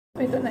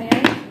Ito na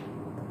yan.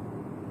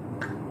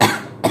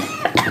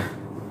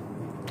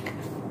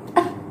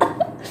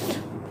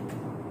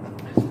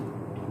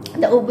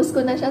 Naubos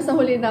ko na siya sa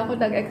huli na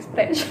ako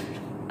nag-expression.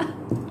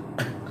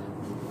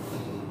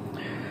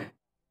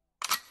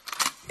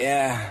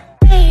 Yeah.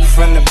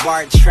 From the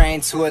BART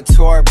train to a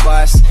tour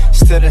bus,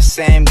 still the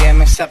same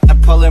game except I'm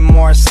pulling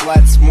more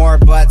sluts,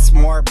 more butts,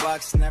 more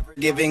bucks, never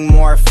giving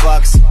more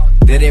fucks.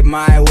 Did it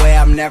my way,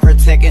 I'm never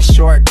taking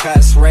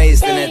shortcuts,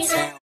 raised in a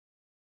town.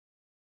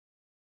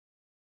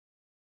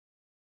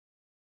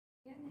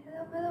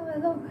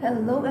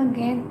 Hello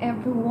again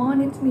everyone,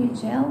 it's me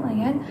Ghel.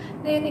 Ayan,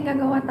 ngayon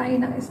gagawa tayo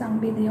ng isang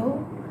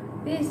video.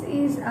 This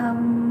is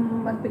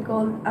what we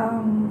call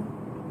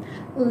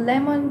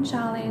lemon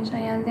challenge.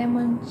 Ayan,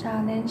 lemon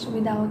challenge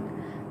without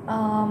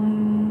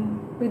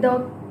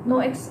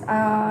no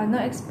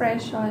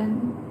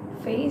expression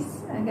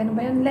face. Ganun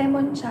ba yun?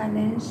 Lemon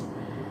challenge,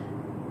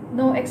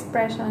 no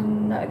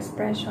expression,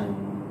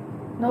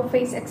 no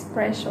face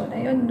expression.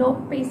 Ayun, no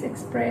face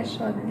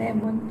expression,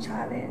 lemon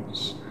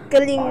challenge.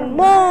 Galing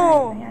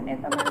mo! Ayan,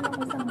 ito meron ako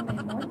isang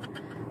lemon.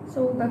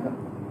 So,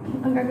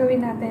 ang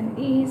gagawin natin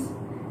is,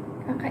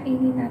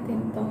 kakainin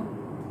natin to.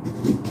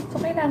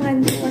 So,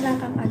 kailangan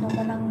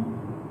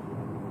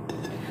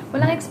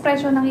walang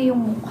expression ng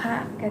iyong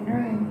mukha.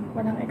 Ganun.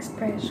 Walang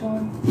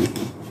expression.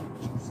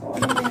 So,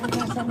 ano ba yung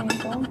nasa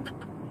nito?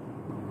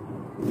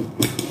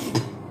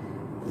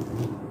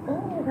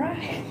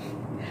 Alright.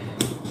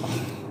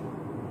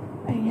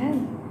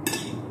 Ayan.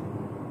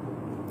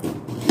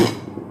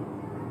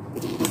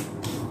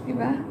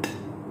 Diba?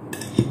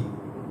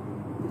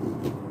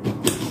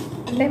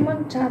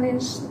 Lemon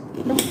challenge,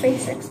 no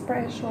face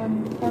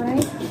expression.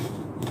 Alright?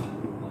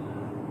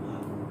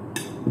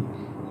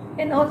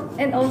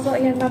 And also,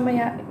 ayan,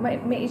 mamaya,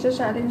 may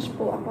isa-challenge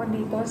po ako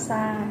dito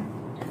sa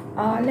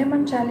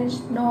lemon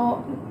challenge,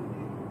 no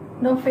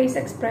face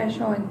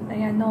expression.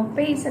 Ayan, no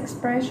face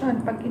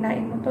expression. Pag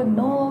kinain mo to,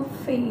 no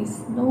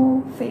face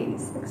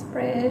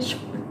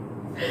expression.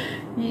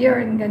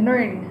 Yun,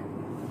 ganun.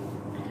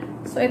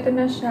 So, ito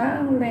na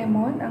siya, ang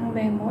lemon. Ito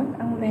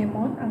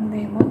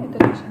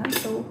na siya.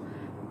 So,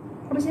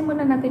 kabisin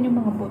muna natin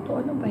yung mga buto.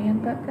 Ano ba yan?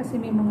 Kasi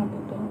may mga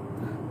buto.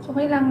 So,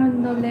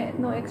 kailangan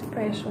no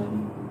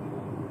expression.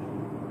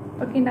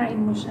 Pag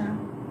kinain mo siya.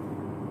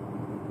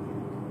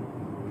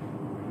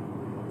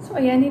 So,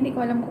 ayan, hindi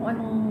ko alam kung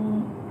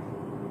anong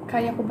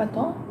kaya ko ba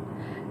to?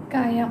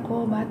 Kaya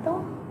ko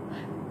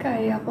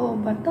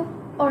ba to?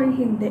 Or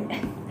hindi?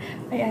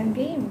 Ayan,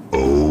 game.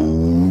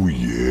 Oh,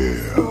 yeah.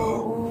 So,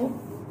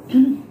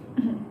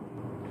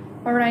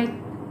 alright.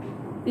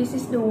 This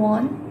is the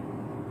one.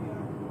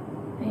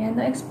 Ayan,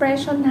 no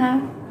expression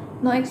ha.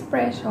 No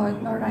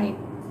expression. Alright.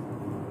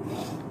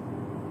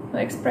 No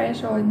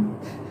expression.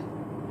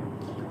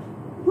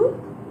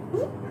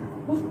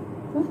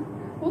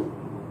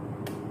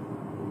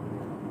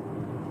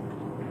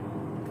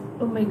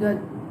 Oh my God.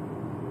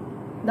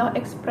 No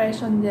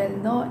expression, Ghel.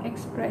 No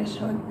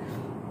expression.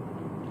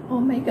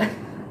 Oh my God.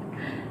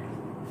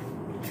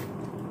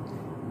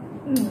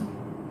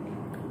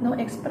 No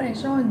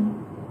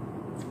expression.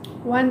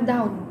 One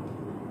down.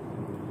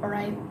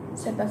 Alright.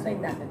 Set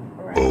aside natin.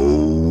 Alright.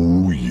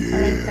 Oh, yeah.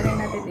 Alright. Tagay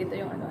natin dito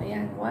yung ano.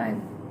 Ayan. One.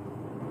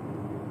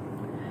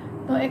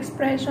 No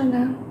expression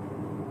na.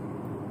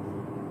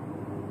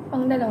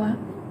 Pang dalawa.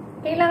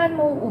 Kailangan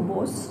mo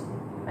ubos.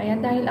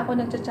 Ayan. Dahil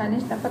ako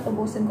nagcha-challenge, dapat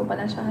ubusin ko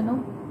pala siya.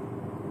 Ano?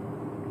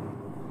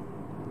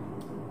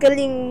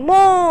 Galing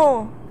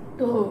mo!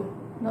 Two.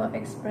 No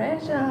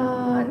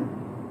expression.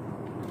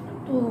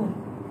 Two.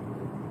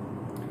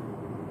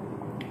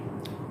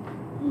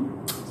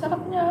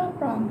 Sarap niya,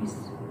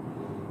 promise.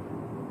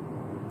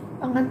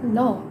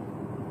 Pangatlo.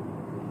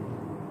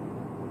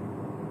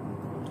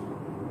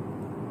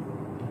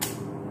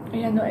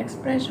 Ayan, no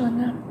expression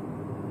na.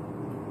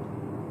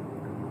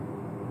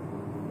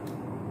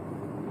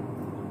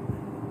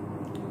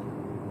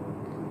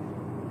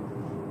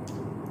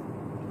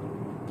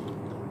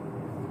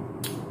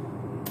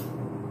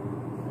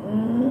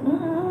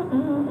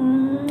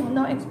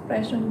 No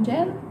expression,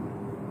 Ghel.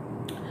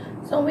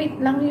 So, wait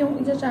lang yung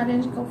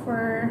isa-challenge ko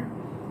for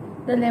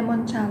the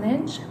lemon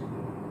challenge.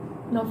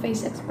 No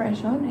face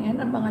expression. Ayan,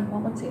 abangan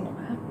mo kung sino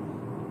ka.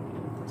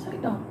 So,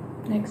 ito.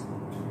 Next.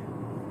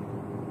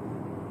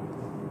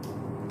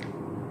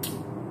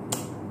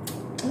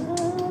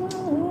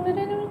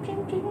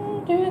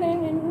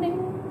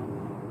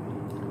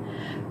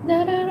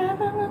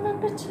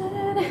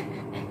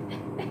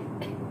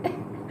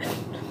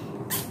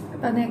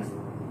 Ito, next.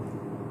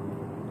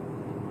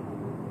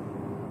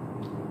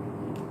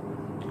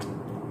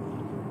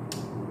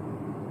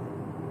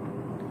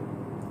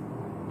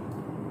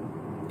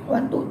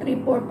 One, two, three,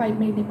 four, five.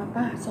 May 5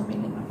 pa. So, may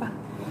 5 pa.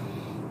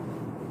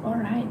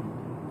 Alright.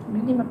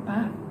 May 5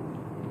 pa.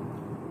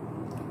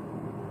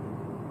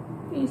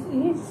 This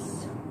is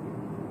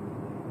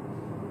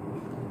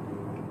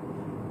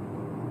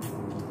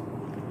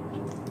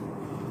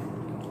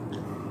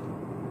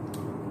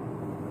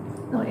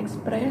no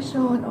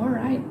expression.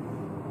 Alright.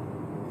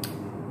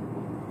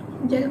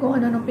 Ghel, kung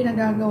ano nung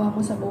pinagagawa mo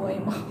sa buhay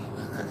mo.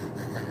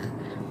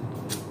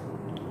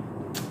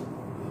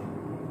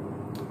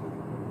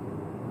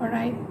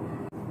 Alright.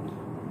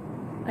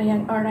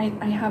 Ayan, alright.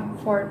 I have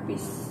 4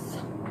 pieces.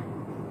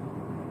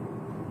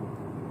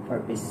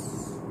 4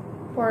 pieces.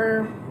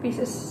 4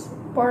 pieces.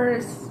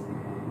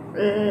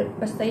 4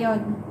 basta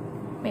yon.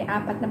 May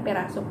 4 na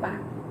piraso pa.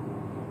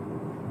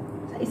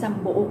 Sa isang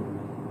buo.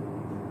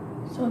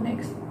 So,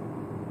 next.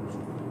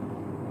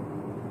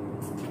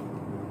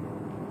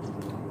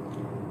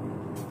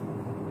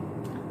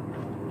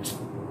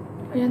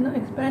 Ayan ang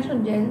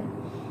expression, Ghel.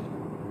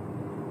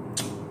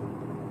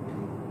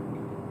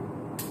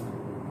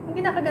 Ang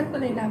kinakagat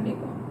ko na yung labi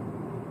ko.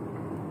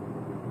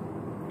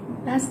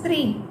 Last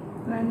 3.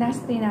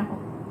 Last 3 na ako.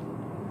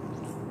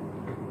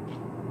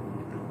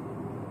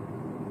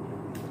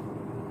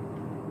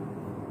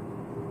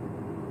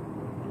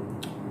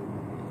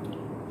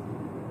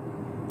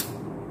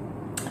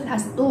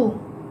 Last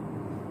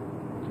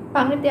 2.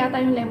 Pangit yata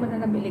yung lemon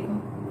na nabili ko.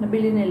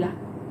 Nabili nila.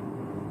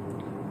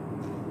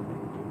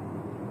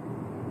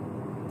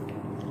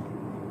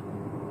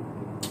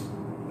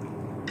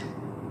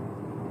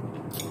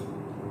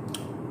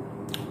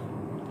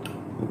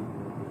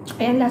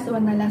 Ayan, last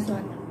one na, last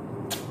one.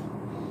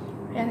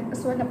 Ayan,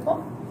 last one na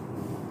po.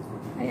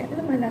 Ayan,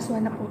 last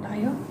one na po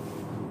tayo.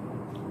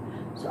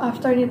 So,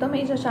 after nito,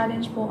 may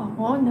isa-challenge po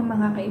ako ng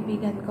mga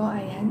kaibigan ko.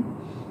 Ayan.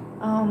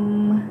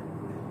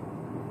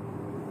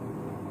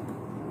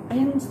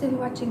 Ayan,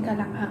 still watching ka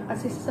lang ha.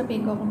 Kasi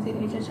sasabihin ko kung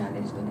sino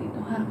isa-challenge ko dito.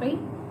 Ha? Okay?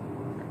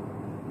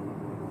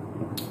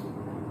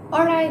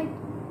 Alright.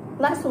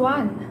 Last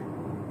one.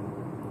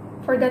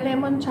 For the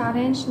lemon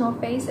challenge, no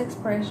face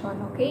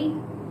expression. Okay?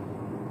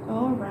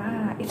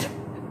 Alright.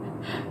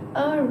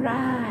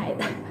 Alright.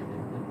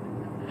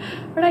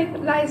 Alright,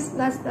 last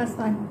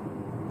one.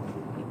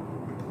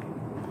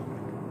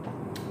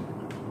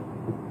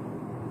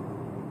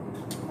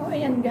 Oh,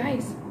 ayan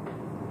guys.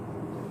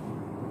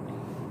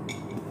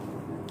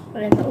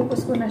 Ayan,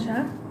 naubos ko na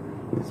siya.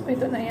 So,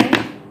 ito na yan.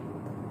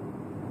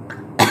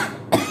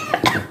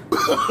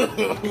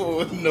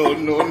 No.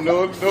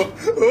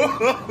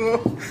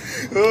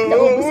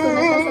 Naubos ko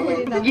na siya sa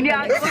huli na.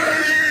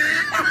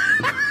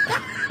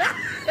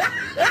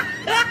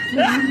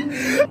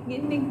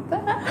 Ginig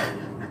pa.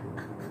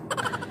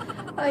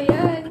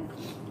 Ayan.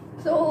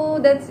 So,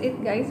 that's it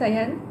guys.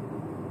 Ayan.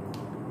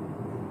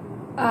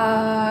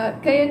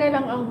 Kayo na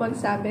lang ang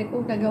magsabi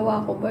kung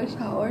nagawa ko ba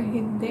siya or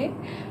hindi.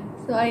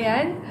 So,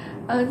 ayan.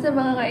 Sa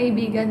mga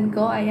kaibigan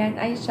ko, ayan,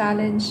 I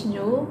challenge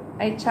you.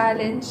 I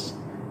challenge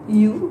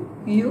you,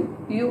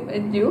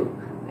 and you.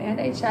 Ayan,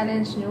 I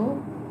challenge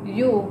you.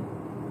 You.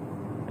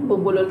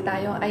 Bubulol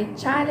tayo. I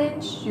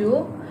challenge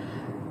you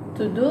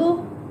to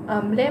do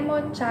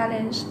lemon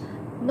challenge,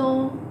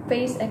 no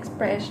face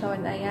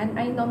expression. Ayan,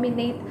 I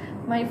nominate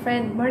my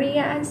friend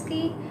Maria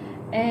Ansky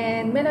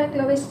and Meloy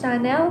Chloe's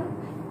channel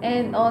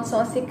and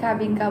also si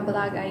Kabing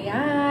Vlog.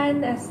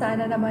 Ayan,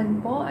 sana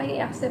naman po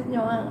ay accept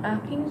nyo ang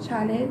aking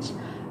challenge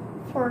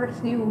for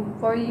you,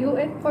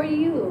 and for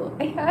you.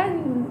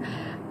 Ayan,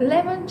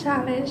 lemon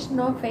challenge,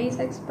 no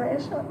face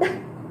expression.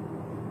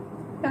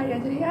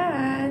 Kaya nyo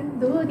yan.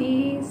 Do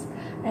this.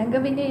 Ayan,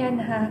 gawin nyo yan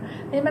ha.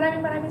 Ay,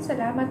 maraming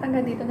salamat.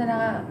 Hanggang dito na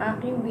lang ang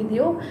aking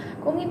video.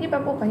 Kung hindi pa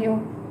po kayo,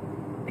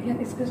 ayan,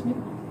 excuse me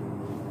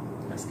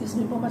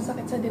po,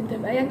 masakit sa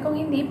dibdib. Ayan, kung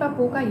hindi pa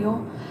po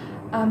kayo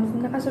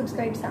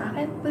nakasubscribe sa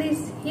akin,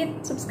 please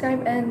hit subscribe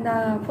and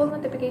full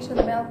notification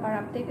bell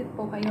para updated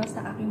po kayo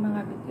sa aking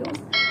mga videos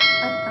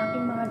at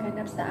aking mga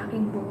ganap sa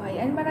aking buhay.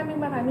 And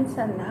maraming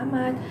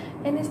salamat,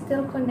 and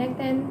still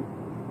connected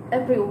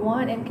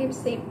everyone, and keep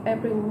safe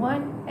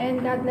everyone,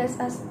 and God bless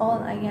us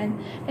all. Ayan,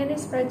 and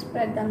spread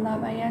the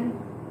love. Ayan,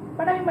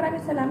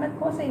 maraming salamat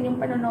po sa inyong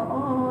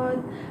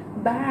panonood.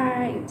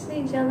 Bye. It's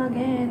me, Ghel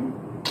again.